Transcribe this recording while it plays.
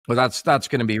Well, that's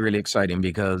going to be really exciting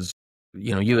because,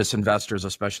 U.S. investors,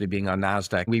 especially being on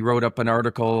NASDAQ, we wrote up an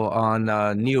article on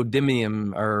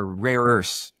neodymium or rare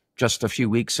earths just a few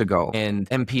weeks ago. And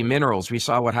MP Minerals, we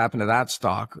saw what happened to that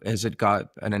stock as it got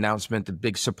an announcement of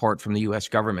big support from the U.S.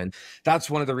 government.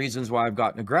 That's one of the reasons why I've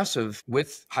gotten aggressive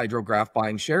with Hydrograph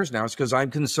buying shares now. It's because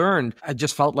I'm concerned. I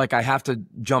just felt like I have to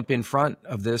jump in front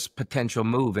of this potential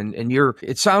move. And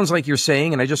it sounds like you're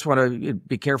saying, and I just want to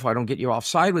be careful I don't get you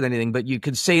offside with anything, but you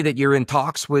could say that you're in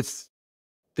talks with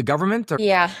the government? Or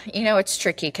Yeah, it's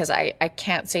tricky because I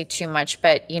can't say too much,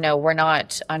 but we're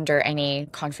not under any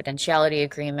confidentiality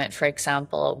agreement, for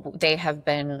example. They have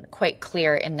been quite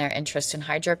clear in their interest in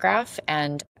Hydrograph.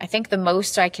 And I think the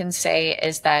most I can say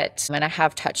is that, and I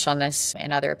have touched on this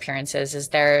in other appearances, is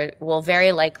there will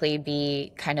very likely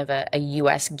be kind of a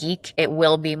US geek. It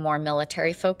will be more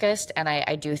military focused. And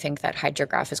I do think that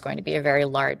Hydrograph is going to be a very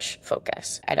large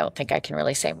focus. I don't think I can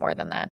really say more than that.